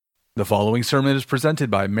The following sermon is presented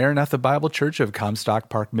by Maranatha Bible Church of Comstock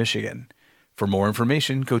Park, Michigan. For more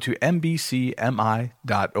information, go to mbcmi.org.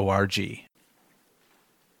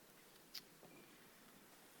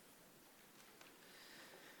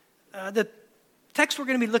 The text we're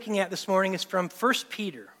going to be looking at this morning is from 1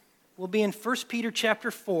 Peter. We'll be in 1 Peter chapter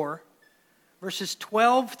 4, verses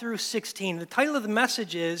 12 through 16. The title of the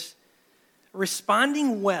message is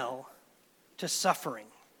Responding Well to Suffering.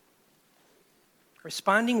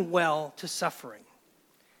 Responding well to suffering.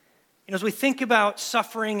 You know, as we think about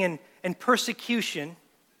suffering and persecution,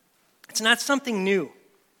 it's not something new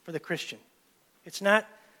for the Christian. It's not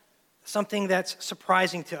something that's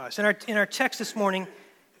surprising to us. In our text this morning,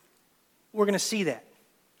 we're going to see that.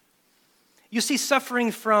 You see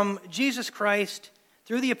suffering from Jesus Christ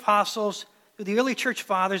through the apostles, through the early church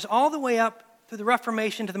fathers, all the way up through the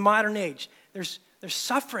Reformation to the modern age. There's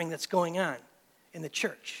suffering that's going on in the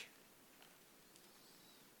church.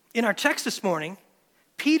 In our text this morning,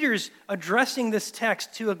 Peter's addressing this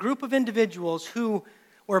text to a group of individuals who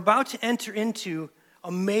were about to enter into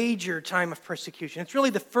a major time of persecution. It's really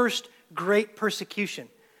the first great persecution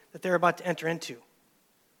that they're about to enter into.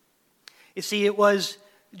 You see, it was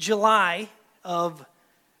July of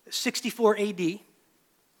 64 AD,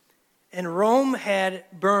 and Rome had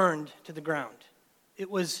burned to the ground.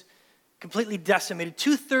 It was completely decimated.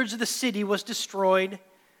 2/3 of the city was destroyed.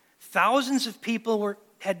 Thousands of people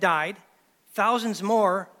had died. Thousands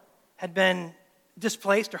more had been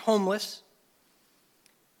displaced or homeless.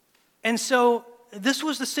 And so this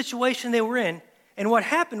was the situation they were in. And what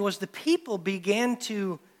happened was the people began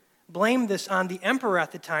to blame this on the emperor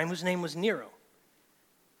at the time, whose name was Nero.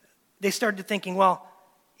 They started thinking, well,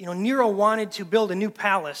 Nero wanted to build a new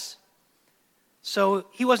palace. So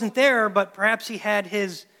he wasn't there, but perhaps he had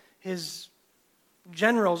his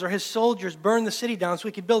generals or his soldiers burn the city down so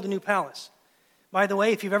he could build a new palace. By the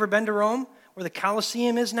way, if you've ever been to Rome, where the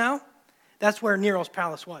Colosseum is now, that's where Nero's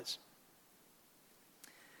palace was.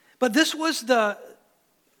 But this was the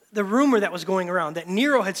rumor that was going around, that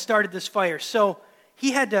Nero had started this fire. So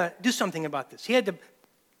he had to do something about this. He had to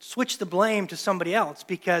switch the blame to somebody else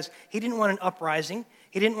because he didn't want an uprising.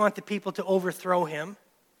 He didn't want the people to overthrow him.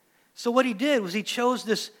 So what he did was he chose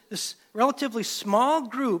this relatively small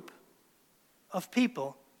group of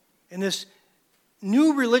people in this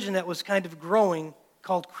new religion that was kind of growing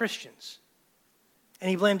called Christians.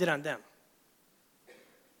 And he blamed it on them.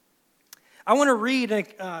 I want to read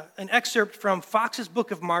an excerpt from Fox's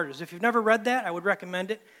Book of Martyrs. If you've never read that, I would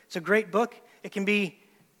recommend it. It's a great book. It can be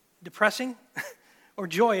depressing or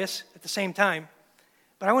joyous at the same time.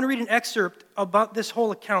 But I want to read an excerpt about this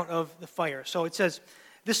whole account of the fire. So it says,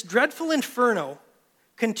 "This dreadful inferno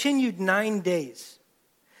continued 9 days.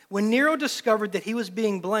 When Nero discovered that he was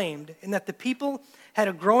being blamed and that the people had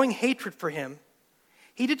a growing hatred for him,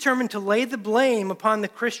 he determined to lay the blame upon the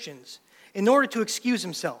Christians in order to excuse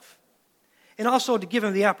himself and also to give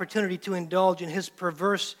him the opportunity to indulge in his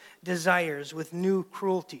perverse desires with new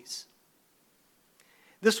cruelties.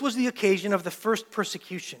 This was the occasion of the first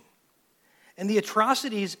persecution, and the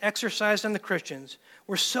atrocities exercised on the Christians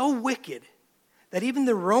were so wicked that even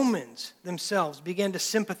the Romans themselves began to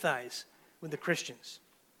sympathize with the Christians.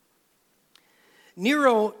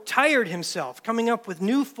 Nero tired himself coming up with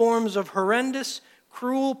new forms of horrendous,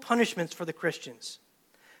 cruel punishments for the Christians,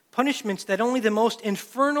 punishments that only the most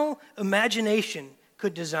infernal imagination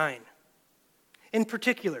could design. In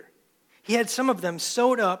particular, he had some of them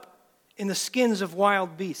sewed up in the skins of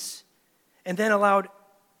wild beasts and then allowed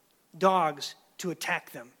dogs to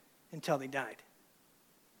attack them until they died.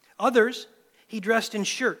 Others he dressed in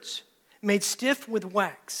shirts made stiff with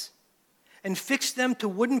wax and fixed them to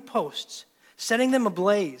wooden posts, setting them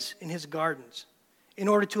ablaze in his gardens in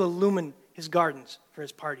order to illumine his gardens for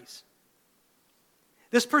his parties.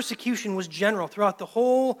 This persecution was general throughout the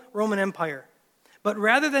whole Roman Empire, but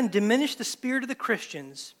rather than diminish the spirit of the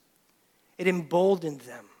Christians, it emboldened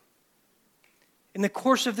them. In the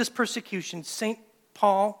course of this persecution, St.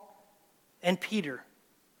 Paul and Peter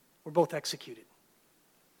were both executed.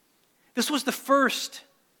 This was the first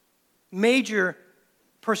major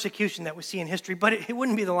persecution that we see in history, but it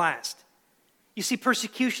wouldn't be the last. You see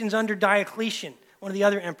persecutions under Diocletian, one of the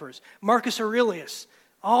other emperors, Marcus Aurelius,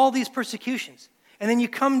 all these persecutions. And then you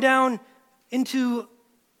come down into,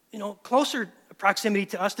 closer proximity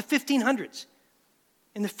to us, the 1500s.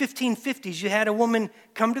 In the 1550s, you had a woman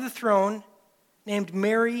come to the throne named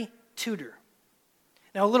Mary Tudor.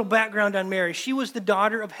 Now, a little background on Mary. She was the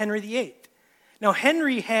daughter of Henry VIII. Now,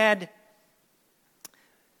 Henry had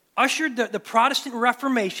ushered the Protestant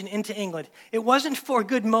Reformation into England. It wasn't for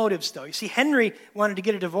good motives, though. You see, Henry wanted to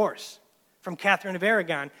get a divorce from Catherine of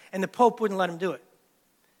Aragon, and the Pope wouldn't let him do it.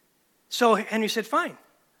 So Henry said, fine,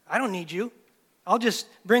 I don't need you. I'll just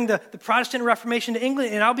bring the Protestant Reformation to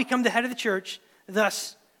England and I'll become the head of the church.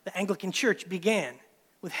 Thus, the Anglican Church began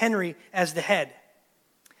with Henry as the head.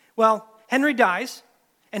 Well, Henry dies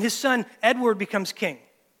and his son Edward becomes king.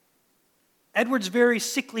 Edward's a very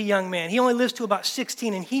sickly young man. He only lives to about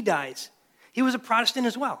 16 and he dies. He was a Protestant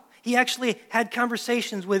as well. He actually had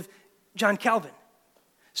conversations with John Calvin.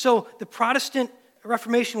 So the Protestant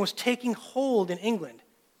Reformation was taking hold in England.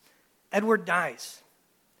 Edward dies.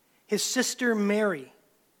 His sister Mary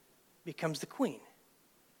becomes the queen.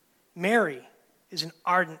 Mary is an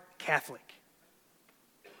ardent Catholic.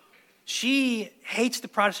 She hates the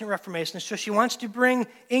Protestant Reformation, so she wants to bring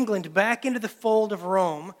England back into the fold of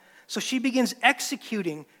Rome. So she begins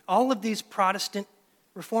executing all of these Protestant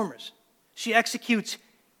reformers. She executes,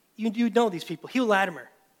 you know these people, Hugh Latimer,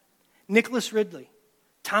 Nicholas Ridley,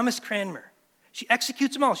 Thomas Cranmer. She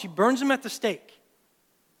executes them all. She burns them at the stake.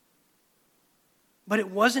 But it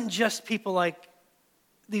wasn't just people like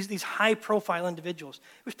these high-profile individuals.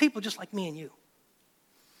 It was people just like me and you.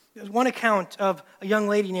 There's one account of a young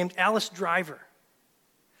lady named Alice Driver.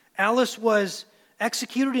 Alice was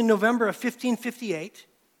executed in November of 1558.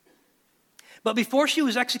 But before she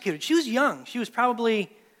was executed, she was young. She was probably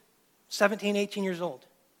 17, 18 years old.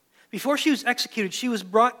 Before she was executed, she was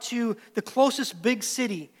brought to the closest big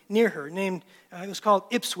city near her, it was called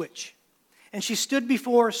Ipswich. And she stood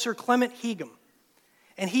before Sir Clement Hegum.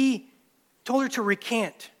 And he told her to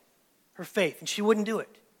recant her faith, and she wouldn't do it.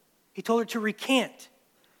 He told her to recant.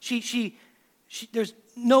 There's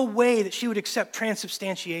no way that she would accept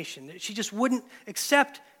transubstantiation. She just wouldn't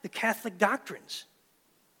accept the Catholic doctrines.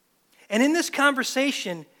 And in this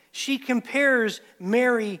conversation, she compares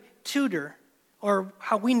Mary Tudor, or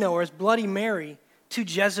how we know her as Bloody Mary, to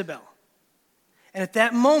Jezebel. And at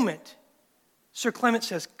that moment, Sir Clement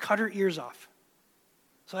says, cut her ears off.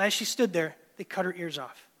 So as she stood there, they cut her ears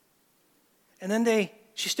off. And then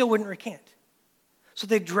she still wouldn't recant. So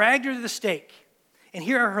they dragged her to the stake. And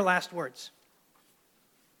here are her last words.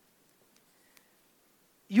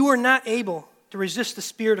 You are not able to resist the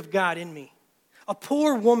Spirit of God in me. A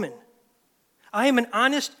poor woman. I am an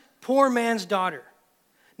honest, poor man's daughter,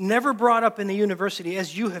 never brought up in the university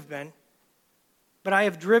as you have been, but I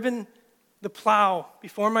have driven the plow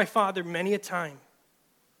before my father many a time.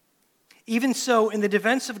 Even so, in the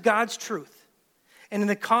defense of God's truth, and in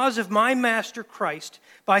the cause of my Master Christ,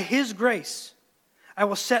 by his grace, I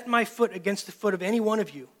will set my foot against the foot of any one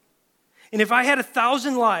of you. And if I had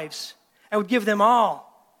 1,000 lives, I would give them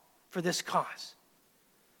all for this cause,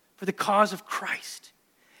 for the cause of Christ.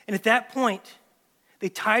 And at that point, they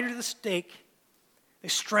tied her to the stake, they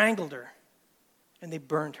strangled her, and they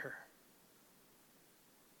burned her.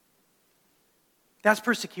 That's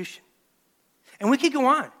persecution. And we could go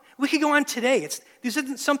on. We could go on today. This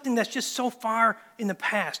isn't something that's just so far in the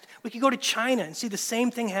past. We could go to China and see the same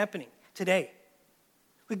thing happening today.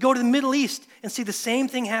 We could go to the Middle East and see the same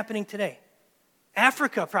thing happening today.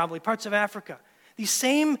 Africa, probably, parts of Africa. These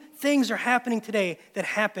same things are happening today that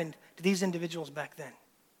happened to these individuals back then.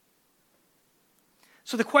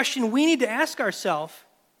 So the question we need to ask ourselves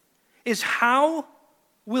is, how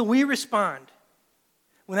will we respond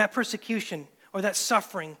when that persecution or that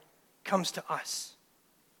suffering comes to us?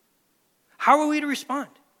 How are we to respond?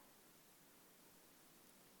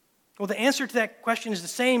 Well, the answer to that question is the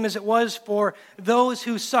same as it was for those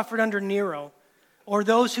who suffered under Nero, or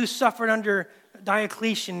those who suffered under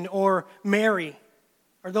Diocletian or Mary,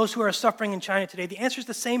 or those who are suffering in China today. The answer is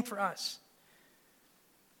the same for us.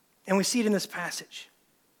 And we see it in this passage.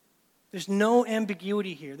 There's no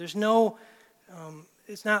ambiguity here. There's no,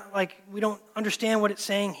 it's not like we don't understand what it's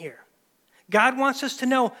saying here. God wants us to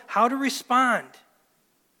know how to respond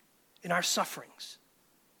in our sufferings.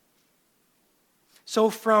 So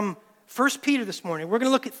from 1 Peter this morning, we're going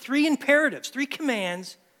to look at 3 imperatives, 3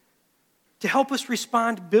 commands to help us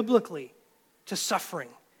respond biblically to suffering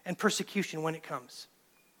and persecution when it comes.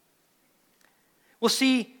 We'll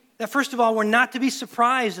see that, first of all, we're not to be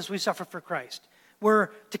surprised as we suffer for Christ. We're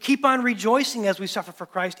to keep on rejoicing as we suffer for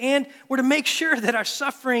Christ, and we're to make sure that our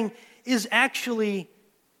suffering is actually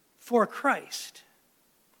for Christ.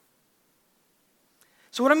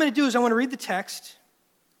 So what I'm going to do is I want to read the text,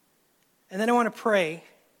 and then I want to pray,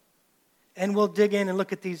 and we'll dig in and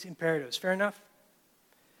look at these imperatives. Fair enough?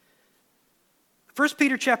 1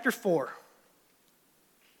 Peter chapter 4,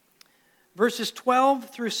 verses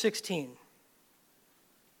 12 through 16.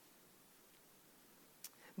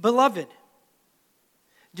 Beloved,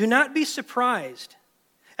 do not be surprised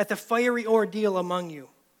at the fiery ordeal among you,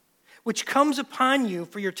 which comes upon you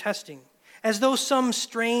for your testing, as though some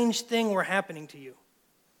strange thing were happening to you.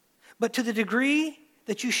 But to the degree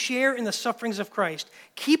that you share in the sufferings of Christ,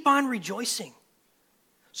 keep on rejoicing,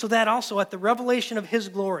 so that also at the revelation of his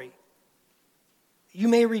glory, you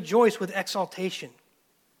may rejoice with exaltation.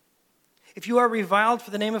 If you are reviled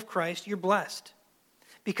for the name of Christ, you're blessed,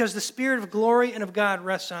 because the Spirit of glory and of God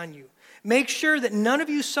rests on you. Make sure that none of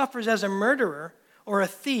you suffers as a murderer or a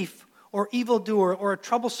thief or evildoer or a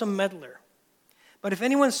troublesome meddler. But if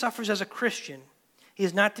anyone suffers as a Christian, he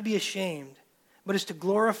is not to be ashamed, but is to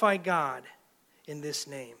glorify God in this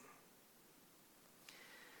name.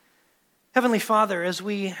 Heavenly Father, as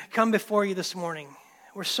we come before you this morning,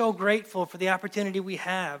 we're so grateful for the opportunity we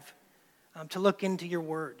have to look into your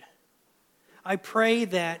word. I pray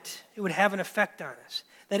that it would have an effect on us,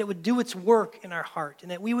 that it would do its work in our heart,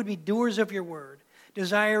 and that we would be doers of your word,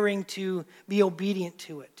 desiring to be obedient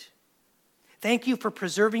to it. Thank you for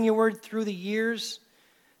preserving your word through the years.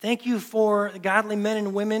 Thank you for the godly men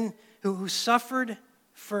and women who suffered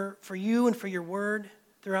for you and for your word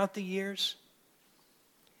throughout the years.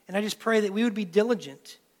 And I just pray that we would be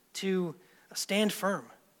diligent to stand firm,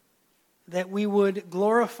 that we would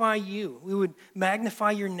glorify you, we would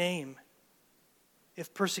magnify your name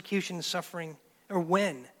if persecution and suffering, or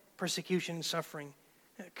when persecution and suffering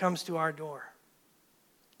comes to our door.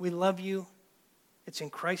 We love you. It's in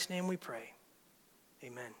Christ's name we pray.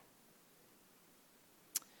 Amen.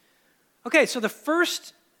 Okay, so the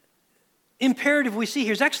first imperative we see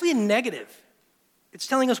here is actually a negative. It's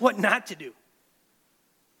telling us what not to do.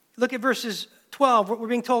 Look at verses 12. We're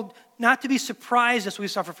being told not to be surprised as we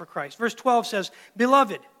suffer for Christ. Verse 12 says,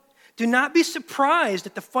 "Beloved, do not be surprised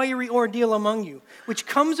at the fiery ordeal among you, which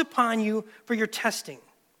comes upon you for your testing,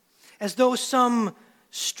 as though some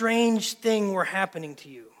strange thing were happening to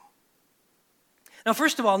you." Now,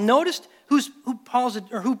 first of all, notice who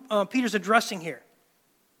Peter's addressing here.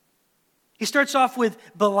 He starts off with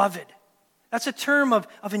beloved. That's a term of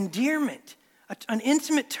endearment, an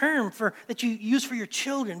intimate term that you use for your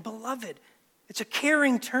children, beloved. It's a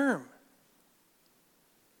caring term.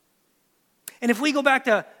 And if we go back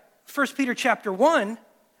to 1 Peter chapter 1,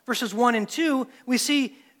 verses 1 and 2, we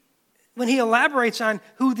see when he elaborates on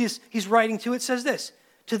who he's writing to, it says this: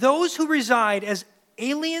 "To those who reside as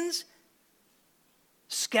aliens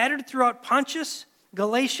scattered throughout Pontus,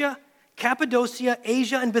 Galatia, Cappadocia,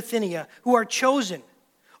 Asia, and Bithynia, who are chosen,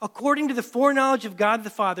 according to the foreknowledge of God the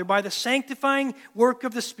Father, by the sanctifying work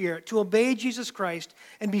of the Spirit, to obey Jesus Christ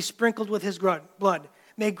and be sprinkled with his blood.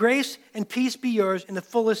 May grace and peace be yours in the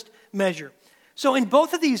fullest measure." So in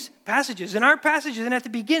both of these passages, in our passages and at the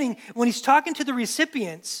beginning, when he's talking to the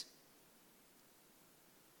recipients,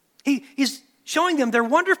 he's showing them their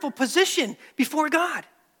wonderful position before God.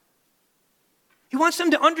 He wants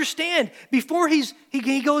them to understand before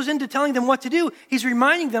he goes into telling them what to do, he's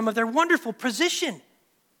reminding them of their wonderful position.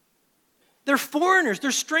 They're foreigners.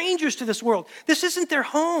 They're strangers to this world. This isn't their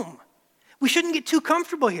home. We shouldn't get too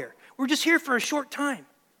comfortable here. We're just here for a short time.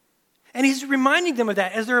 And he's reminding them of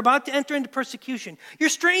that as they're about to enter into persecution. You're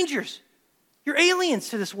strangers. You're aliens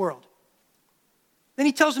to this world. Then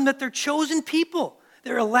he tells them that they're chosen people.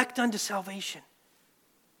 They're elect unto salvation.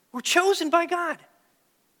 We're chosen by God.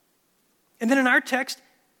 And then in our text,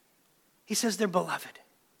 he says they're beloved,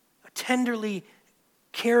 tenderly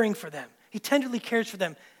caring for them. He tenderly cares for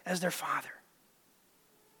them as their Father.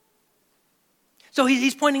 So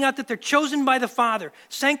he's pointing out that they're chosen by the Father,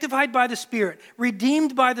 sanctified by the Spirit,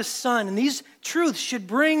 redeemed by the Son. And these truths should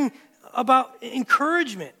bring about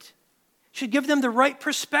encouragement, should give them the right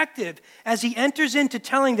perspective as he enters into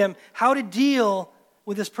telling them how to deal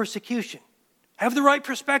with this persecution. Have the right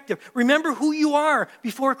perspective. Remember who you are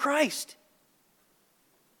before Christ.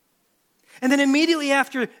 And then immediately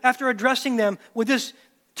after addressing them with this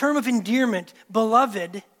term of endearment,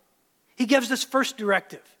 beloved, he gives this first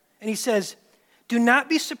directive. And he says, "Do not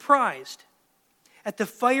be surprised at the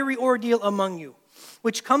fiery ordeal among you,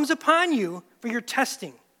 which comes upon you for your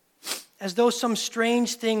testing, as though some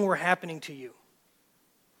strange thing were happening to you."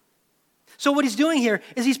 So what he's doing here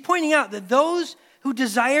is he's pointing out that those who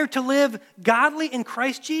desire to live godly in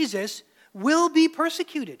Christ Jesus will be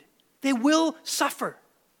persecuted. They will suffer.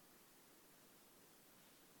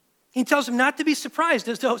 He tells them not to be surprised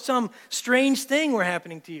as though some strange thing were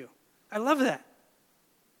happening to you. I love that.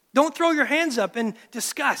 Don't throw your hands up in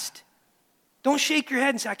disgust. Don't shake your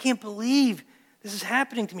head and say, "I can't believe this is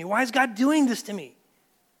happening to me. Why is God doing this to me?"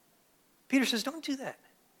 Peter says, don't do that.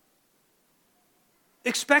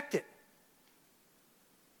 Expect it.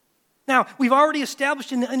 Now, we've already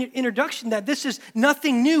established in the introduction that this is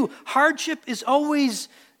nothing new. Hardship is always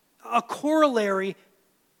a corollary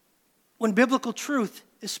when biblical truth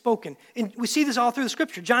is spoken. And we see this all through the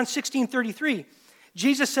scripture. John 16:33,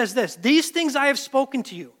 Jesus says this: "These things I have spoken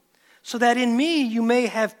to you, so that in me you may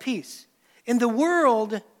have peace. In the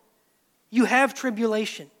world you have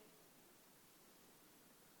tribulation.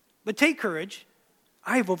 But take courage,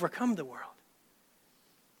 I have overcome the world.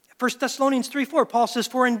 1 Thessalonians 3:4, Paul says,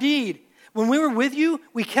 for indeed, when we were with you,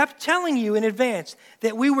 we kept telling you in advance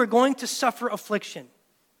that we were going to suffer affliction.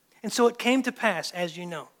 And so it came to pass, as you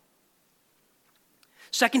know.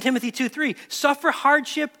 2 Timothy 2:3, suffer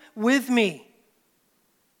hardship with me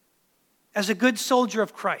as a good soldier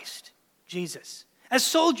of Christ, Jesus. As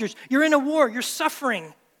soldiers, you're in a war, you're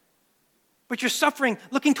suffering, but you're suffering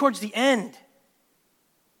looking towards the end.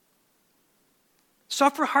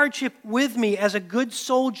 Suffer hardship with me as a good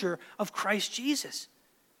soldier of Christ Jesus.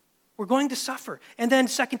 We're going to suffer. And then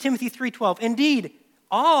 2 Timothy 3:12, indeed,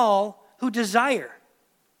 all who desire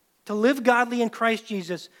to live godly in Christ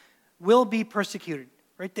Jesus will be persecuted.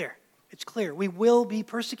 Right there. It's clear. We will be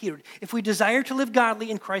persecuted if we desire to live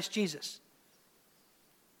godly in Christ Jesus.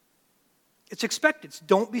 It's expected.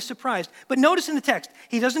 Don't be surprised. But notice in the text,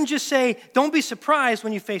 he doesn't just say, don't be surprised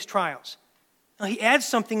when you face trials. No, he adds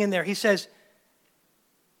something in there. He says,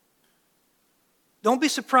 don't be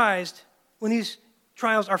surprised when these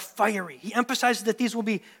trials are fiery. He emphasizes that these will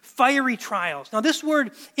be fiery trials. Now, this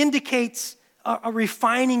word indicates a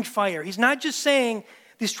refining fire. He's not just saying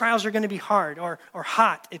these trials are going to be hard or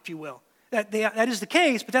hot, if you will. That is the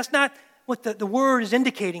case, but that's not what the word is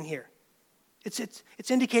indicating here.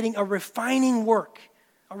 It's indicating a refining work,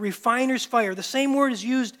 a refiner's fire. The same word is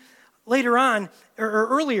used later on, or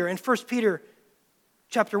earlier in 1 Peter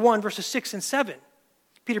chapter 1, verses 6 and 7.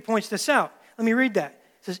 Peter points this out. Let me read that.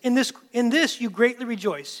 It says, in this you greatly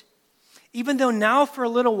rejoice, even though now for a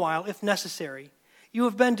little while, if necessary, you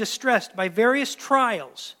have been distressed by various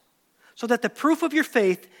trials, so that the proof of your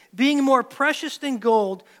faith, being more precious than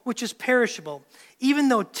gold, which is perishable, even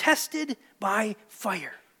though tested by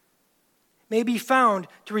fire, may be found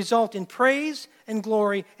to result in praise and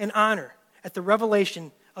glory and honor at the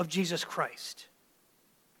revelation of Jesus Christ.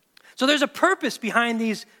 So there's a purpose behind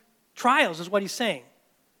these trials, is what he's saying.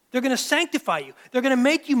 They're going to sanctify you. They're going to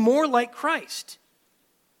make you more like Christ.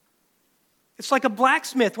 It's like a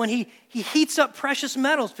blacksmith when he heats up precious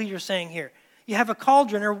metals, Peter's saying here. You have a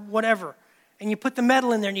cauldron or whatever, and you put the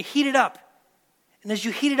metal in there and you heat it up. And as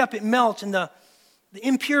you heat it up, it melts and the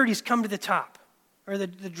impurities come to the top. Or the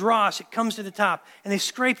dross, it comes to the top. And they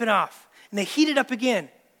scrape it off. And they heat it up again.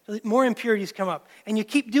 So that more impurities come up. And you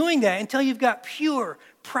keep doing that until you've got pure,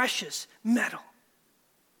 precious metal.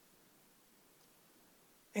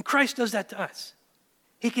 And Christ does that to us.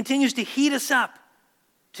 He continues to heat us up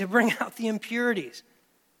to bring out the impurities,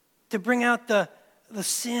 to bring out the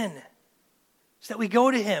sin, so that we go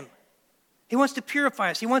to him. He wants to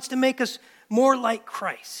purify us. He wants to make us more like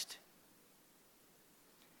Christ.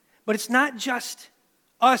 But it's not just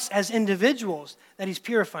us as individuals that he's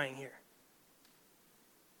purifying here.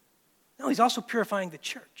 No, he's also purifying the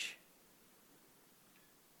church.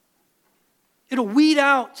 It'll weed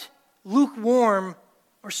out lukewarm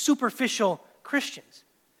or superficial Christians.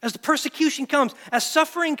 As the persecution comes, as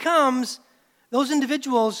suffering comes, those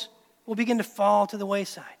individuals will begin to fall to the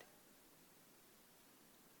wayside.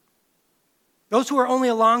 Those who are only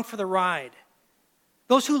along for the ride.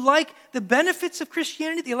 Those who like the benefits of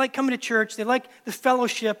Christianity, they like coming to church, they like the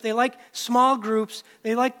fellowship, they like small groups,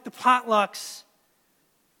 they like the potlucks.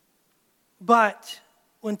 But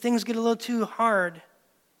when things get a little too hard,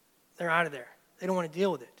 they're out of there. They don't want to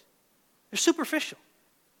deal with it. They're superficial.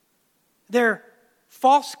 They're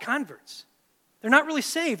false converts. They're not really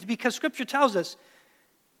saved because Scripture tells us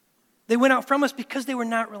they went out from us because they were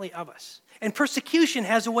not really of us. And persecution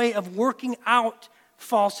has a way of working out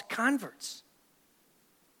false converts.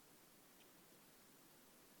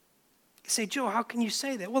 You say, Joe, how can you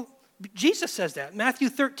say that? Well, Jesus says that. Matthew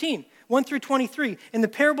 13, 1 through 23, in the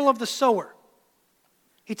parable of the sower.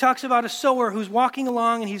 He talks about a sower who's walking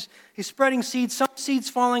along and he's spreading seeds, some seeds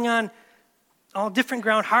falling on all different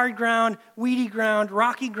ground, hard ground, weedy ground,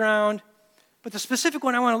 rocky ground. But the specific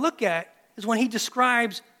one I want to look at is when he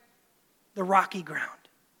describes the rocky ground.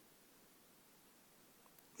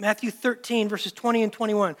 Matthew 13, verses 20 and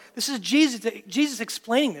 21. This is Jesus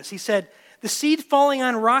explaining this. He said, the seed falling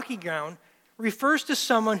on rocky ground refers to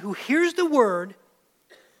someone who hears the word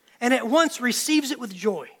and at once receives it with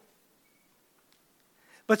joy.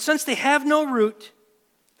 But since they have no root,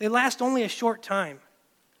 they last only a short time.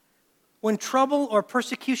 When trouble or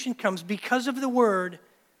persecution comes because of the word,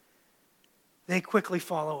 they quickly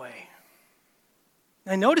fall away.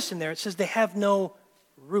 Now notice in there, it says they have no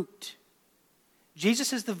root.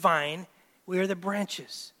 Jesus is the vine, we are the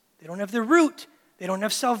branches. They don't have the root, they don't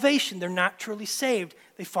have salvation, they're not truly saved,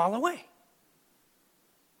 they fall away.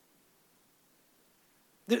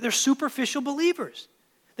 They're superficial believers.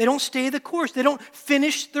 They don't stay the course. They don't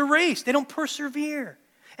finish the race. They don't persevere.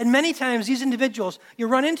 And many times these individuals, you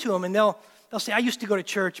run into them and they'll say, I used to go to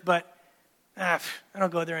church, but I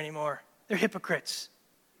don't go there anymore. They're hypocrites.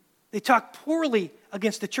 They talk poorly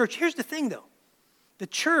against the church. Here's the thing, though. The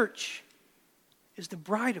church is the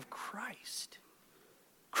bride of Christ.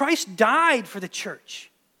 Christ died for the church.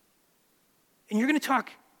 And you're going to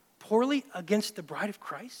talk poorly against the bride of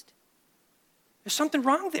Christ? There's something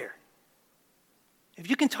wrong there. If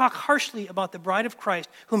you can talk harshly about the bride of Christ,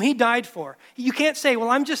 whom he died for, you can't say, well,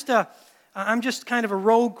 I'm just kind of a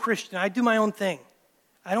rogue Christian. I do my own thing.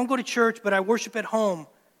 I don't go to church, but I worship at home.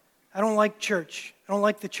 I don't like church. I don't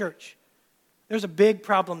like the church. There's a big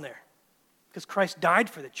problem there because Christ died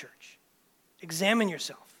for the church. Examine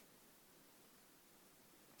yourself.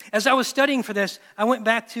 As I was studying for this, I went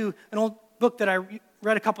back to an old book that I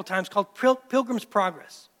read a couple times called Pilgrim's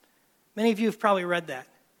Progress. Many of you have probably read that.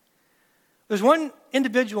 There's one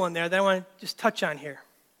individual in there that I want to just touch on here.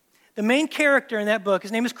 The main character in that book,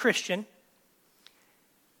 his name is Christian,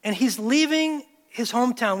 and he's leaving his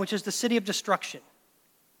hometown, which is the city of destruction.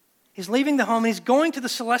 He's leaving the home, and he's going to the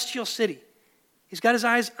celestial city. He's got his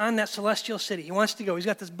eyes on that celestial city. He wants to go. He's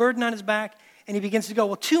got this burden on his back, and he begins to go.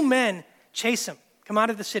 Well, two men chase him, come out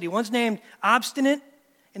of the city. One's named Obstinate,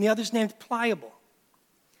 and the other's named Pliable.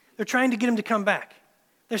 They're trying to get him to come back.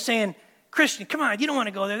 They're saying, Christian, come on, you don't want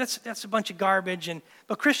to go there. That's a bunch of garbage.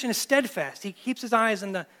 But Christian is steadfast. He keeps his eyes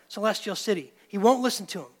on the celestial city. He won't listen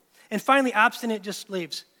to him. And finally, Obstinate just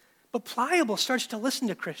leaves. But Pliable starts to listen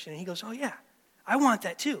to Christian, and he goes, oh yeah, I want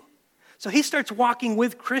that too. So he starts walking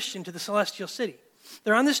with Christian to the celestial city.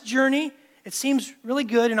 They're on this journey. It seems really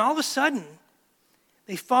good, and all of a sudden,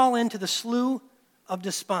 they fall into the slough of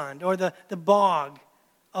despond, or the bog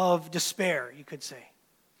of despair, you could say.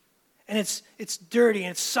 And it's dirty,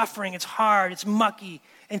 and it's suffering, it's hard, it's mucky.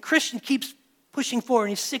 And Christian keeps pushing forward,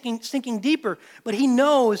 and he's sinking deeper. But he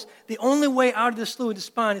knows the only way out of the slough of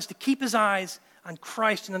despond is to keep his eyes on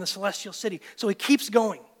Christ and on the celestial city. So he keeps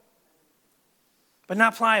going. But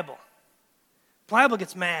not Pliable. Pliable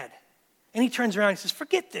gets mad. And he turns around and says,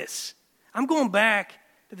 forget this. I'm going back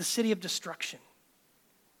to the city of destruction.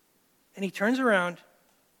 And he turns around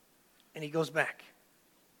and he goes back.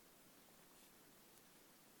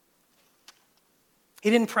 He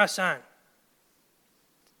didn't press on.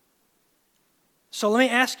 So let me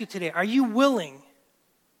ask you today, are you willing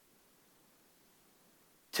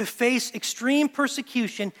to face extreme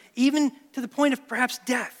persecution, even to the point of perhaps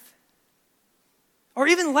death? Or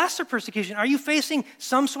even lesser persecution? Are you facing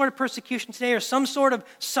some sort of persecution today, or some sort of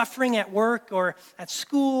suffering at work or at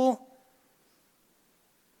school?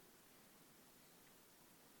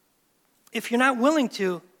 If you're not willing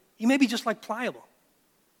to, you may be just like Pliable.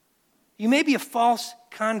 You may be a false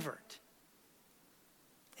convert.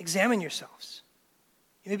 Examine yourselves.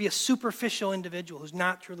 You may be a superficial individual who's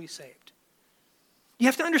not truly saved. You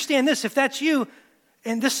have to understand this. If that's you,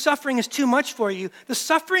 and this suffering is too much for you, the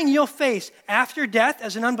suffering you'll face after death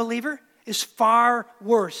as an unbeliever is far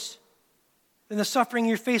worse than the suffering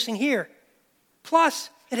you're facing here.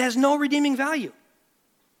 Plus, it has no redeeming value.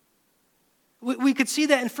 We could see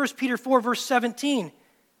that in 1 Peter 4, verse 17.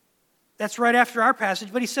 That's right after our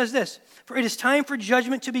passage, but he says this, for it is time for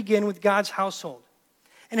judgment to begin with God's household.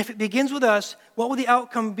 And if it begins with us, what will the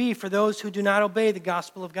outcome be for those who do not obey the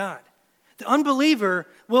gospel of God? The unbeliever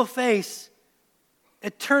will face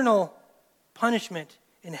eternal punishment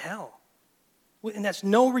in hell. And that's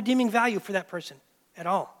no redeeming value for that person at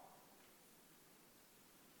all.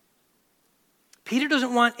 Peter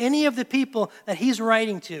doesn't want any of the people that he's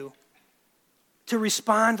writing to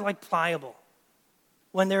respond like Pliable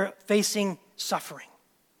when they're facing suffering.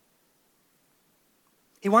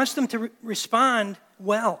 He wants them to respond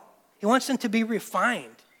well. He wants them to be refined.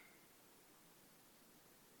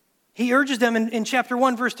 He urges them in chapter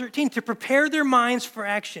 1, verse 13, to prepare their minds for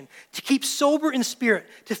action, to keep sober in spirit,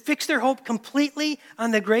 to fix their hope completely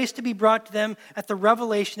on the grace to be brought to them at the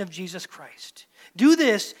revelation of Jesus Christ. Do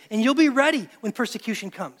this, and you'll be ready when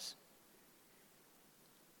persecution comes.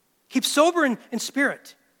 Keep sober in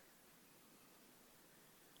spirit.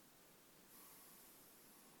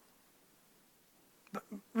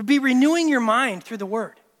 Be renewing your mind through the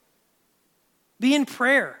Word. Be in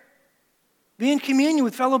prayer. Be in communion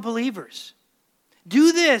with fellow believers.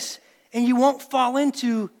 Do this, and you won't fall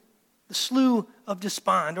into the slough of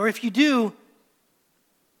despond. Or if you do,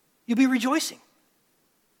 you'll be rejoicing.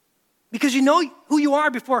 Because you know who you are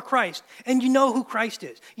before Christ, and you know who Christ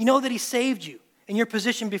is. You know that He saved you in your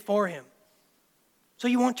position before Him. So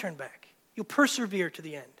you won't turn back. You'll persevere to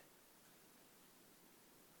the end.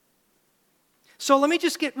 So let me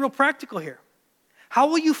just get real practical here. How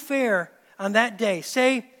will you fare on that day?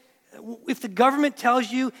 Say, if the government tells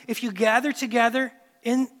you, if you gather together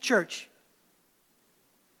in church,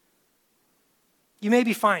 you may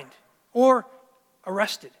be fined or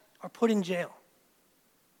arrested or put in jail.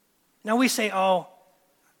 Now we say, oh,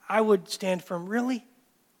 I would stand firm. Really?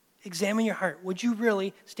 Examine your heart. Would you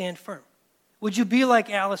really stand firm? Would you be like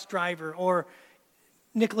Alice Driver or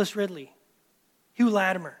Nicholas Ridley, Hugh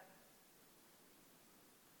Latimer?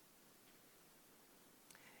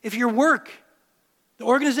 If your work, the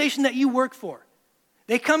organization that you work for,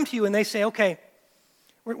 they come to you and they say, okay,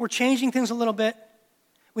 we're changing things a little bit.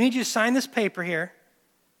 We need you to sign this paper here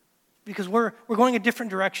because we're going a different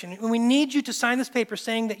direction. And we need you to sign this paper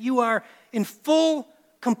saying that you are in full,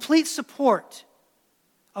 complete support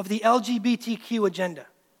of the LGBTQ agenda.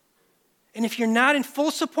 And if you're not in full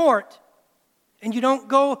support and you don't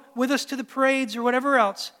go with us to the parades or whatever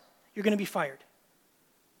else, you're going to be fired.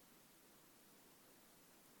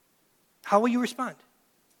 How will you respond?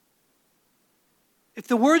 If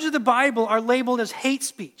the words of the Bible are labeled as hate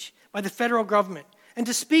speech by the federal government, and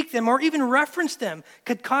to speak them or even reference them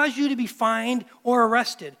could cause you to be fined or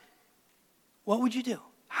arrested, what would you do?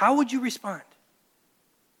 How would you respond?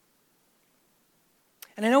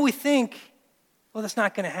 And I know we think, well, that's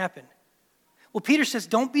not going to happen. Well, Peter says,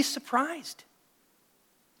 don't be surprised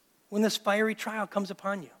when this fiery trial comes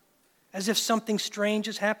upon you, as if something strange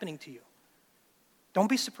is happening to you. Don't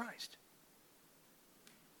be surprised.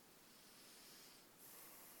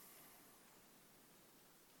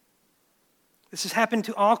 This has happened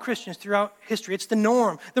to all Christians throughout history. It's the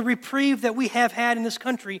norm. The reprieve that we have had in this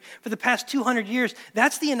country for the past 200 years,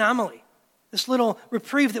 that's the anomaly. This little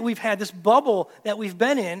reprieve that we've had, this bubble that we've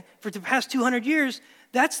been in for the past 200 years,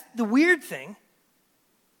 that's the weird thing.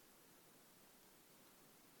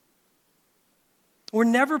 We're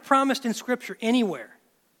never promised in Scripture anywhere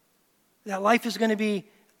that life is going to be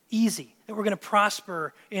easy, that we're going to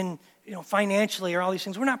prosper in, financially or all these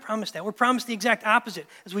things. We're not promised that. We're promised the exact opposite,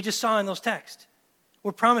 as we just saw in those texts.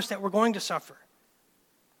 We're promised that we're going to suffer.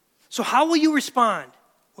 So how will you respond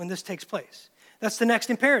when this takes place? That's the next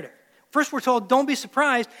imperative. First, we're told, don't be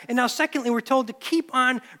surprised. And now, secondly, we're told to keep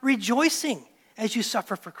on rejoicing as you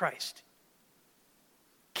suffer for Christ.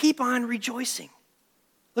 Keep on rejoicing.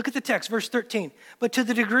 Look at the text, verse 13. But to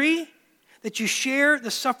the degree that you share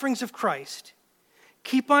the sufferings of Christ,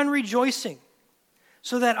 keep on rejoicing,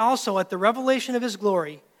 so that also at the revelation of his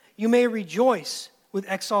glory, you may rejoice with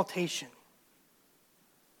exaltation.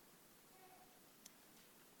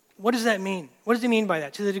 What does that mean? What does he mean by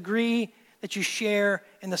that? To the degree that you share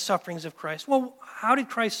in the sufferings of Christ. Well, how did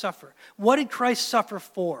Christ suffer? What did Christ suffer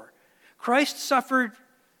for? Christ suffered,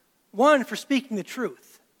 one, for speaking the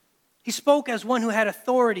truth. He spoke as one who had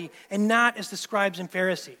authority and not as the scribes and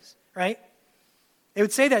Pharisees, right? They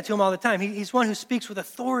would say that to him all the time. He's one who speaks with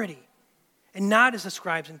authority and not as the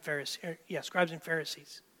scribes and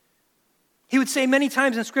Pharisees. He would say many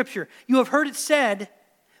times in Scripture, you have heard it said,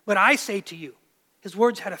 but I say to you. His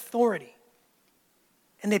words had authority.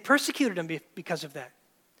 And they persecuted him because of that.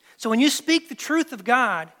 So when you speak the truth of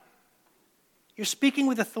God, you're speaking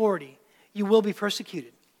with authority. You will be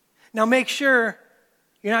persecuted. Now make sure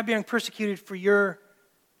you're not being persecuted for your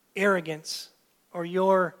arrogance or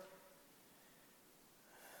your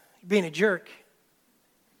being a jerk.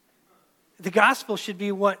 The gospel should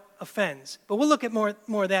be what offends. But we'll look at more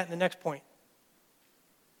of that in the next point.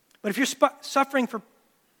 But if you're suffering for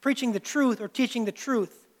preaching the truth or teaching the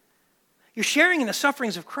truth, you're sharing in the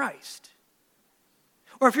sufferings of Christ.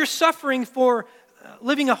 Or if you're suffering for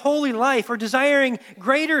living a holy life or desiring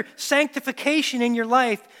greater sanctification in your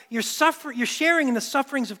life, you're sharing in the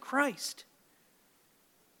sufferings of Christ.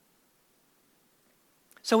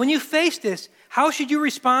 So when you face this, how should you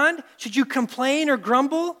respond? Should you complain or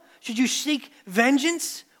grumble? Should you seek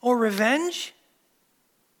vengeance or revenge?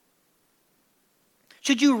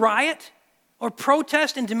 Should you riot or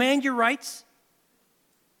protest and demand your rights?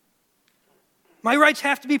 My rights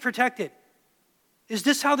have to be protected. Is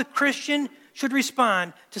this how the Christian should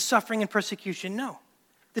respond to suffering and persecution? No.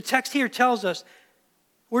 The text here tells us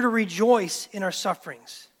we're to rejoice in our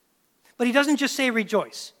sufferings. But he doesn't just say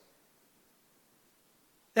rejoice.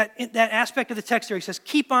 That aspect of the text there, he says,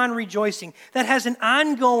 keep on rejoicing. That has an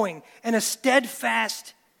ongoing and a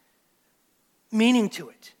steadfast meaning to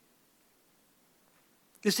it.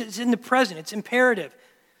 This is in the present. It's imperative.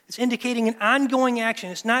 It's indicating an ongoing action.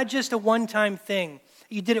 It's not just a one-time thing.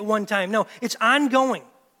 You did it one time. No, it's ongoing.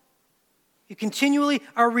 You continually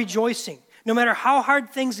are rejoicing, no matter how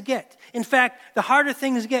hard things get. In fact, the harder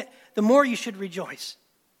things get, the more you should rejoice.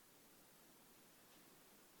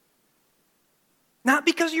 Not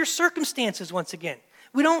because of your circumstances, once again,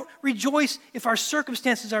 We don't rejoice if our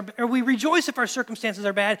circumstances are, or we rejoice if our circumstances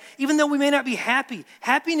are bad, even though we may not be happy.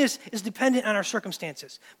 Happiness is dependent on our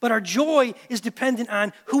circumstances, but our joy is dependent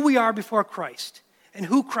on who we are before Christ and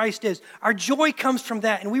who Christ is. Our joy comes from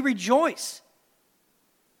that, and we rejoice.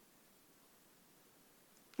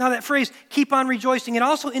 Now that phrase, keep on rejoicing, it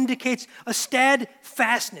also indicates a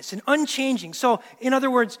steadfastness, an unchanging. So, in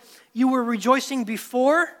other words, you were rejoicing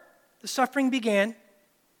before the suffering began.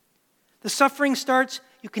 The suffering starts,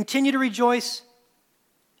 you continue to rejoice.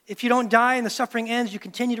 If you don't die and the suffering ends, you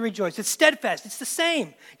continue to rejoice. It's steadfast. It's the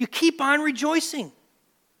same. You keep on rejoicing.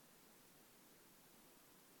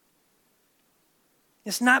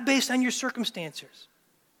 It's not based on your circumstances.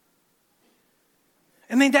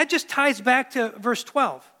 I mean, that just ties back to verse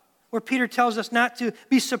 12, where Peter tells us not to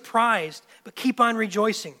be surprised, but keep on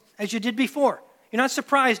rejoicing, as you did before. You're not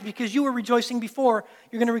surprised because you were rejoicing before.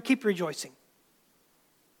 You're going to keep rejoicing.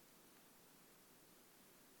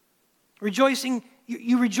 Rejoicing,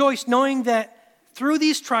 you rejoice knowing that through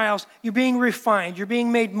these trials, you're being refined. You're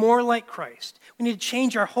being made more like Christ. We need to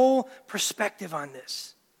change our whole perspective on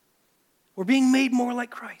this. We're being made more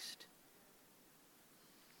like Christ.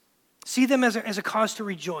 See them as a cause to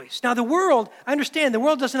rejoice. Now the world, I understand, the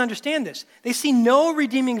world doesn't understand this. They see no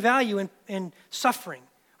redeeming value in suffering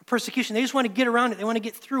or persecution. They just want to get around it. They want to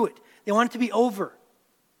get through it. They want it to be over.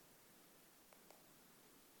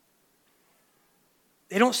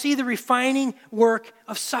 They don't see the refining work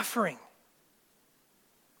of suffering.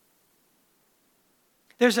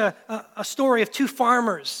 There's a story of two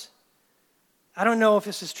farmers. I don't know if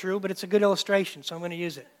this is true, but it's a good illustration, so I'm going to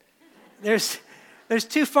use it. There's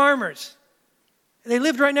two farmers. They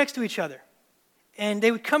lived right next to each other. And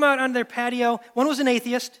they would come out on their patio. One was an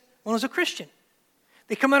atheist, one was a Christian.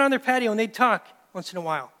 They come out on their patio and they'd talk once in a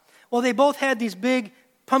while. Well, they both had these big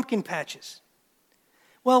pumpkin patches.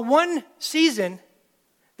 Well, one season,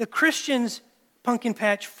 the Christian's pumpkin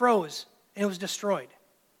patch froze and it was destroyed.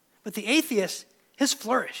 But the atheist, his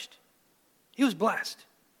flourished. He was blessed.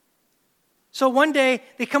 So one day,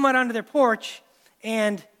 they come out onto their porch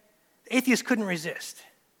and the atheist couldn't resist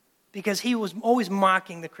because he was always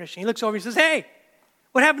mocking the Christian. He looks over and says, "Hey,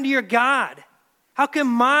 what happened to your God? How come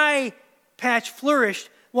my patch flourished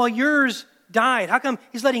while yours died? How come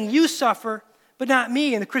he's letting you suffer but not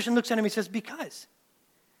me?" And the Christian looks at him and says, "Because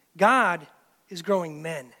God is growing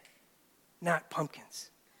men, not pumpkins."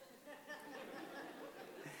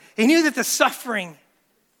 He knew that the suffering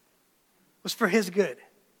was for his good.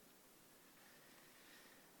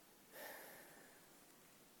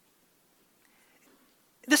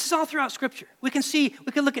 This is all throughout Scripture. We can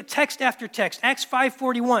look at text after text. Acts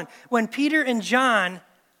 5:41, when Peter and John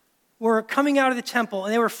were coming out of the temple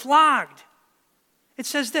and they were flogged. It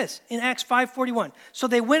says this in Acts 5:41. So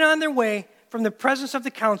they went on their way from the presence of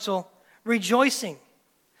the council, rejoicing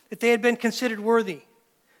that they had been considered worthy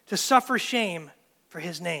to suffer shame for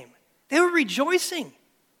his name. They were rejoicing.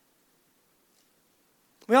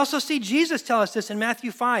 We also see Jesus tell us this in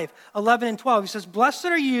Matthew 5:11 and 12. He says, "Blessed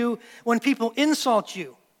are you when people insult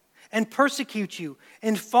you and persecute you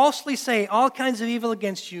and falsely say all kinds of evil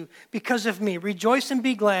against you because of me. Rejoice and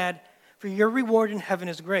be glad, for your reward in heaven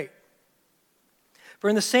is great. For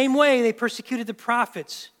in the same way they persecuted the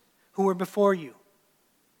prophets who were before you."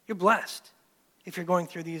 You're blessed if you're going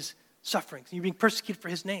through these sufferings. You're being persecuted for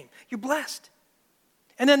his name. You're blessed.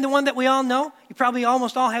 And then the one that we all know, you probably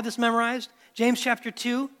almost all have this memorized, James chapter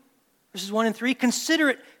 2, verses 1 and 3. "Consider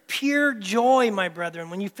it pure joy, my brethren,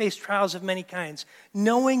 when you face trials of many kinds,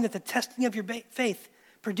 knowing that the testing of your faith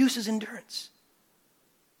produces endurance."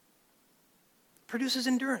 Produces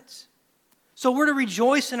endurance. So we're to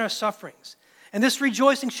rejoice in our sufferings. And this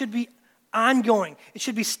rejoicing should be ongoing. It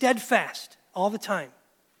should be steadfast all the time.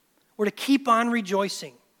 We're to keep on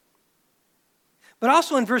rejoicing. But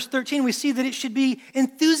also in verse 13, we see that it should be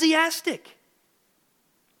enthusiastic.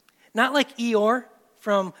 Not like Eeyore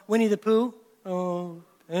from Winnie the Pooh. "Oh,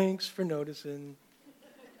 thanks for noticing.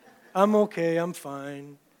 I'm okay, I'm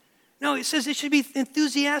fine." No, it says it should be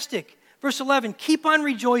enthusiastic. Verse 11, "Keep on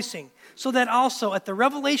rejoicing, so that also at the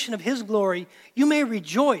revelation of his glory you may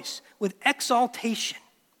rejoice with exaltation."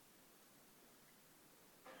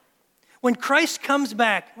 When Christ comes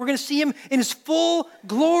back, we're going to see him in his full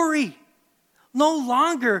glory. No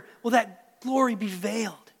longer will that glory be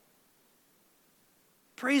veiled.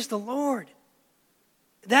 Praise the Lord.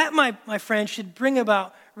 That, my friend, should bring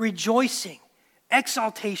about rejoicing,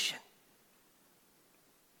 exaltation.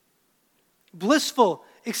 Blissful,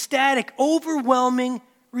 ecstatic, overwhelming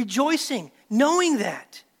rejoicing, knowing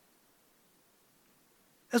that.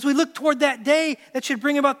 As we look toward that day, that should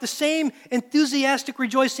bring about the same enthusiastic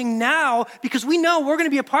rejoicing now, because we know we're going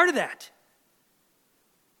to be a part of that.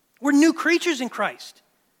 We're new creatures in Christ.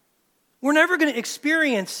 We're never going to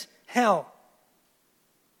experience hell.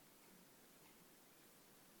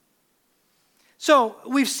 So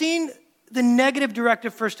we've seen the negative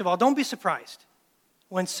directive, first of all. Don't be surprised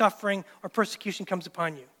when suffering or persecution comes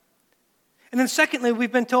upon you. And then secondly,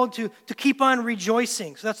 we've been told to keep on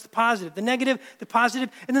rejoicing. So that's the positive. The negative, the positive.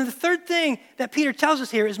 And then the third thing that Peter tells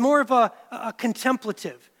us here is more of a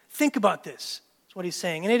contemplative. Think about this. That's what he's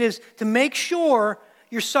saying. And it is to make sure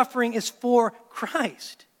your suffering is for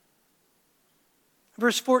Christ.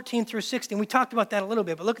 Verse 14 through 16. We talked about that a little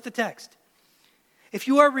bit, but look at the text. If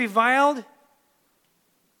you are reviled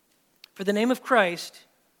for the name of Christ,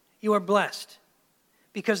 you are blessed,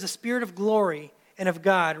 because the Spirit of glory and of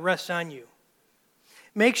God rests on you.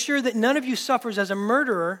 Make sure that none of you suffers as a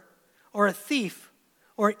murderer or a thief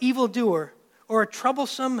or an evildoer or a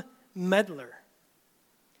troublesome meddler.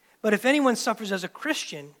 But if anyone suffers as a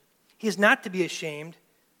Christian, he is not to be ashamed,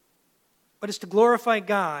 but is to glorify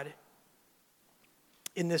God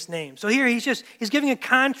in this name. So here he's giving a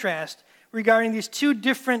contrast regarding these two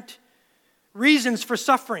different reasons for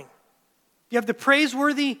suffering. You have the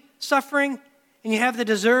praiseworthy suffering, and you have the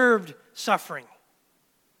deserved suffering.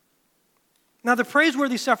 Now, the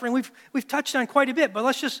praiseworthy suffering we've touched on quite a bit, but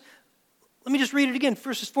let me just read it again,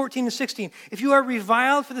 verses 14 and 16. If you are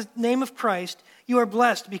reviled for the name of Christ, you are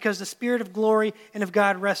blessed, because the Spirit of glory and of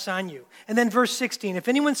God rests on you. And then verse 16, if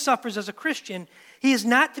anyone suffers as a Christian, he is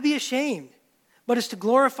not to be ashamed, but is to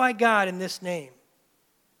glorify God in this name.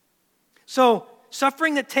 So,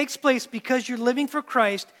 suffering that takes place because you're living for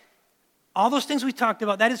Christ, all those things we talked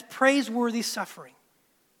about, that is praiseworthy suffering.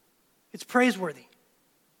 It's praiseworthy.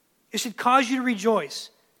 It should cause you to rejoice.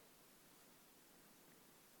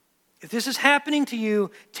 If this is happening to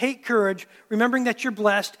you, take courage, remembering that you're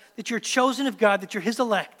blessed, that you're chosen of God, that you're His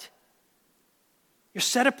elect. You're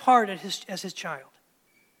set apart as His child.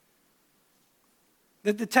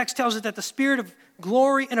 The text tells us that the Spirit of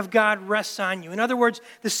glory and of God rests on you. In other words,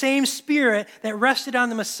 the same Spirit that rested on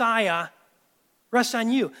the Messiah rests on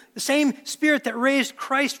you. The same Spirit that raised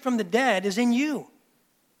Christ from the dead is in you.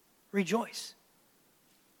 Rejoice.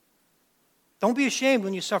 Don't be ashamed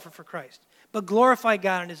when you suffer for Christ, but glorify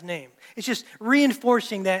God in His name. It's just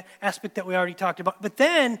reinforcing that aspect that we already talked about. But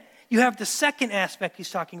then you have the second aspect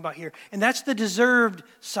he's talking about here, and that's the deserved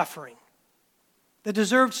suffering. The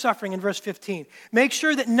deserved suffering in verse 15. Make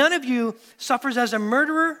sure that none of you suffers as a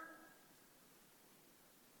murderer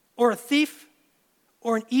or a thief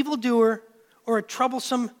or an evildoer or a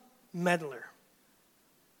troublesome meddler.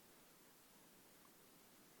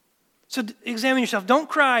 So examine yourself. Don't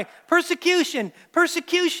cry, persecution,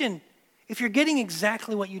 persecution, if you're getting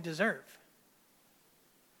exactly what you deserve.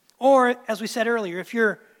 Or, as we said earlier, if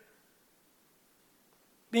you're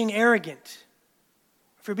being arrogant,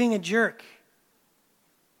 if you're being a jerk.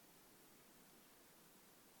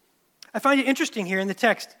 I find it interesting here in the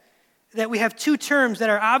text that we have two terms that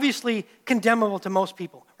are obviously condemnable to most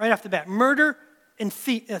people, right off the bat. Murder and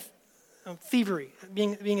thievery,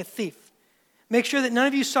 being a thief. Make sure that none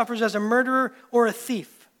of you suffers as a murderer or a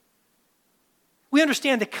thief. We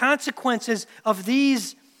understand the consequences of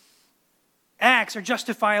these acts are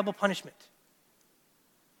justifiable punishment,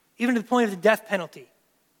 even to the point of the death penalty.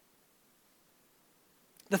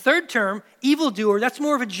 The third term, evildoer, that's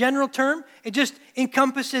more of a general term. It just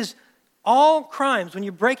encompasses all crimes. When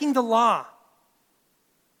you're breaking the law,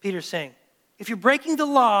 Peter's saying, if you're breaking the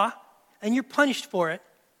law and you're punished for it,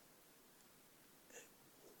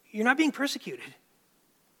 you're not being persecuted.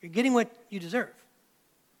 You're getting what you deserve.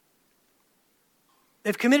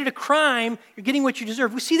 They've committed a crime, you're getting what you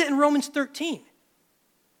deserve. We see that in Romans 13,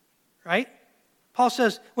 right? Paul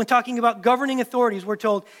says, when talking about governing authorities, we're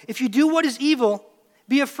told, if you do what is evil,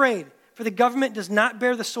 be afraid, for the government does not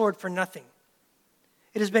bear the sword for nothing.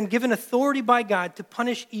 It has been given authority by God to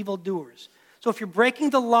punish evildoers. So if you're breaking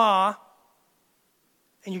the law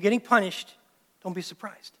and you're getting punished, don't be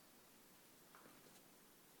surprised.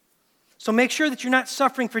 So make sure that you're not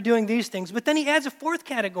suffering for doing these things. But then he adds a fourth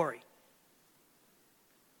category.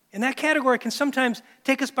 And that category can sometimes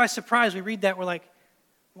take us by surprise. We read that, we're like,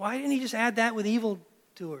 why didn't he just add that with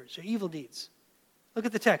evildoers or evil deeds? Look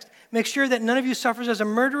at the text. Make sure that none of you suffers as a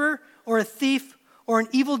murderer or a thief or an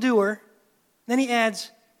evildoer. Then he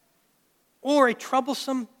adds, or a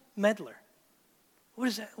troublesome meddler. What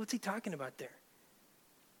is that? What's he talking about there?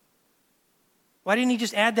 Why didn't he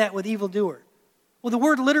just add that with evildoer? Well, the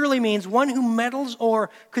word literally means one who meddles,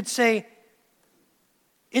 or could say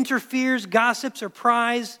interferes, gossips, or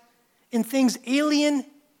pries in things alien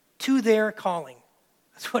to their calling.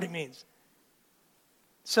 That's what it means.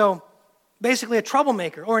 So basically a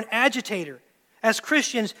troublemaker or an agitator, As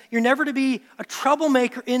Christians, you're never to be a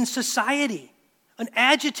troublemaker in society, an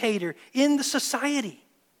agitator in the society.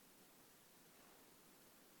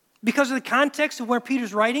 Because of the context of where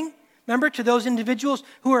Peter's writing, remember, to those individuals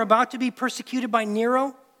who are about to be persecuted by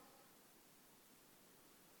Nero,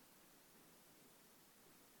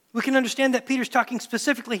 we can understand that Peter's talking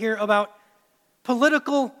specifically here about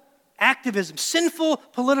political activism, sinful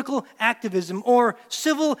political activism, or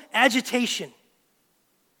civil agitation.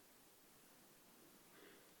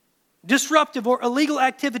 Disruptive or illegal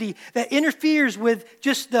activity that interferes with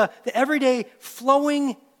just the everyday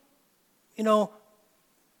flowing,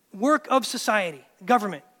 work of society,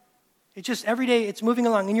 government. It's just every day it's moving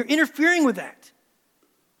along, and you're interfering with that.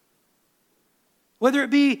 Whether it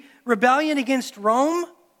be rebellion against Rome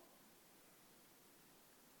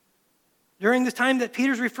during the time that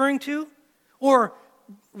Peter's referring to, or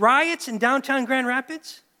riots in downtown Grand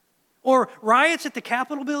Rapids, or riots at the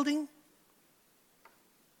Capitol building.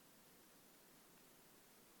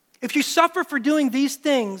 If you suffer for doing these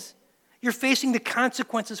things, you're facing the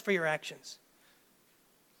consequences for your actions.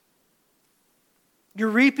 You're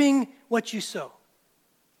reaping what you sow.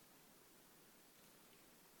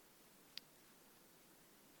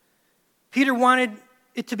 Peter wanted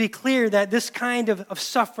it to be clear that this kind of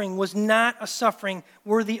suffering was not a suffering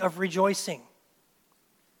worthy of rejoicing.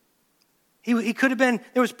 He could have been,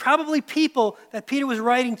 there was probably people that Peter was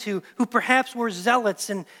writing to who perhaps were zealots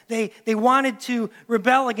and they wanted to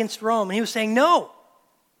rebel against Rome. And he was saying, no,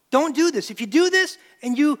 don't do this. If you do this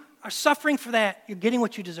and you are suffering for that, you're getting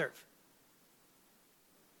what you deserve.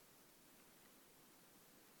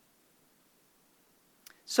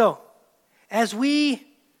 So, as we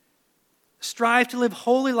strive to live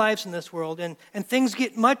holy lives in this world and things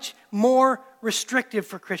get much more restrictive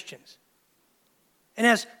for Christians, and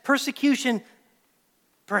as persecution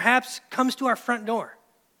perhaps comes to our front door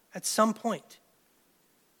at some point,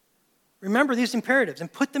 remember these imperatives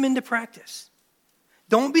and put them into practice.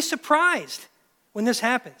 Don't be surprised when this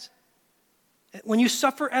happens. When you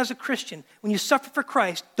suffer as a Christian, when you suffer for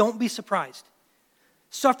Christ, don't be surprised.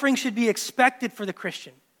 Suffering should be expected for the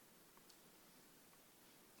Christian.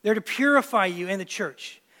 They're to purify you and the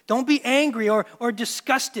church. Don't be angry or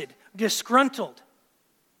disgusted, disgruntled.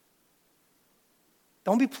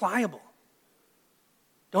 Don't be pliable.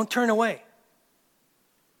 Don't turn away.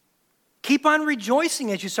 Keep on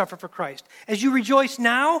rejoicing as you suffer for Christ. As you rejoice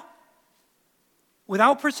now,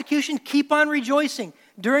 without persecution, keep on rejoicing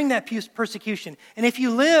during that persecution. And if you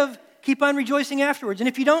live, keep on rejoicing afterwards. And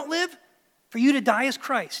if you don't live, for you to die as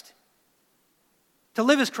Christ. To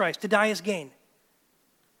live as Christ, to die as gain.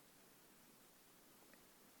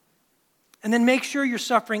 And then make sure your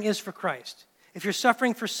suffering is for Christ. If you're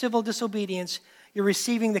suffering for civil disobedience, you're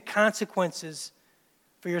receiving the consequences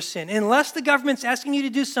for your sin. And unless the government's asking you to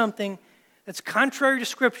do something that's contrary to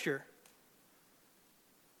Scripture,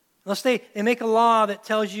 unless they make a law that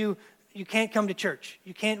tells you you can't come to church,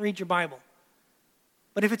 you can't read your Bible.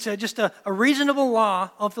 But if it's just a reasonable law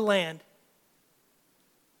of the land,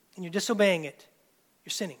 and you're disobeying it,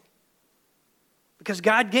 you're sinning. Because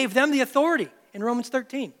God gave them the authority in Romans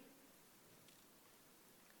 13.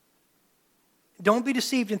 Don't be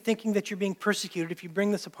deceived in thinking that you're being persecuted if you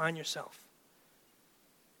bring this upon yourself.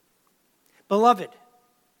 Beloved,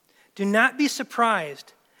 do not be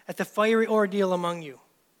surprised at the fiery ordeal among you,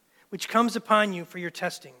 which comes upon you for your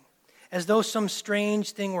testing, as though some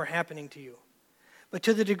strange thing were happening to you. But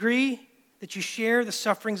to the degree that you share the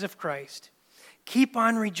sufferings of Christ, keep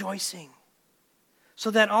on rejoicing, so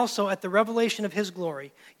that also at the revelation of his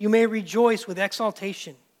glory you may rejoice with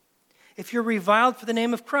exultation. If you're reviled for the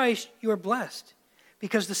name of Christ, you are blessed,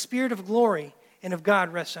 because the Spirit of glory and of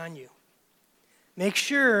God rests on you. Make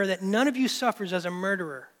sure that none of you suffers as a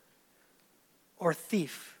murderer, or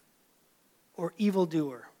thief, or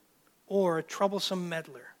evildoer, or a troublesome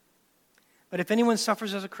meddler. But if anyone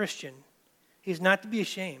suffers as a Christian, he is not to be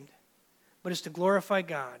ashamed, but is to glorify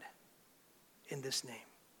God in this name.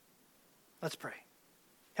 Let's pray.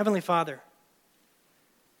 Heavenly Father,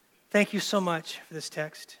 thank you so much for this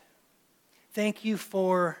text. Thank you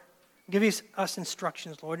for giving us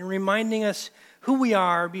instructions, Lord, and reminding us who we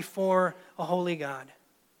are before a holy God,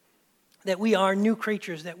 that we are new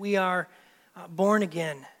creatures, that we are born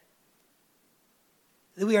again,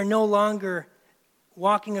 that we are no longer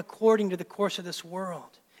walking according to the course of this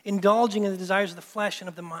world, indulging in the desires of the flesh and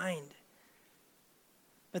of the mind,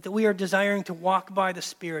 but that we are desiring to walk by the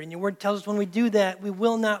Spirit. And your word tells us when we do that, we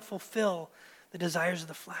will not fulfill the desires of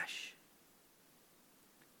the flesh.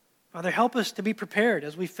 Father, help us to be prepared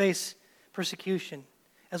as we face persecution,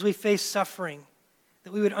 as we face suffering,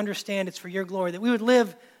 that we would understand it's for your glory, that we would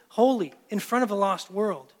live holy in front of a lost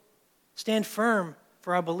world, stand firm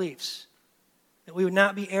for our beliefs, that we would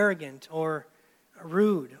not be arrogant or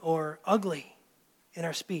rude or ugly in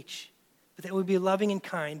our speech, but that we would be loving and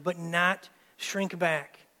kind, but not shrink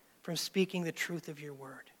back from speaking the truth of your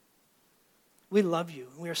word. We love you.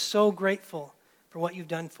 We are so grateful for what you've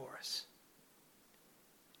done for us.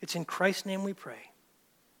 It's in Christ's name we pray.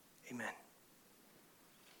 Amen.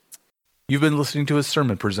 You've been listening to a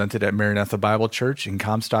sermon presented at Maranatha Bible Church in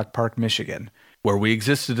Comstock Park, Michigan, where we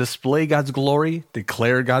exist to display God's glory,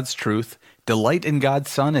 declare God's truth, delight in God's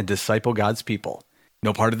Son, and disciple God's people.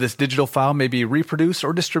 No part of this digital file may be reproduced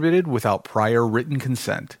or distributed without prior written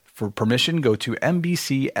consent. For permission, go to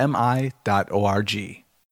mbcmi.org.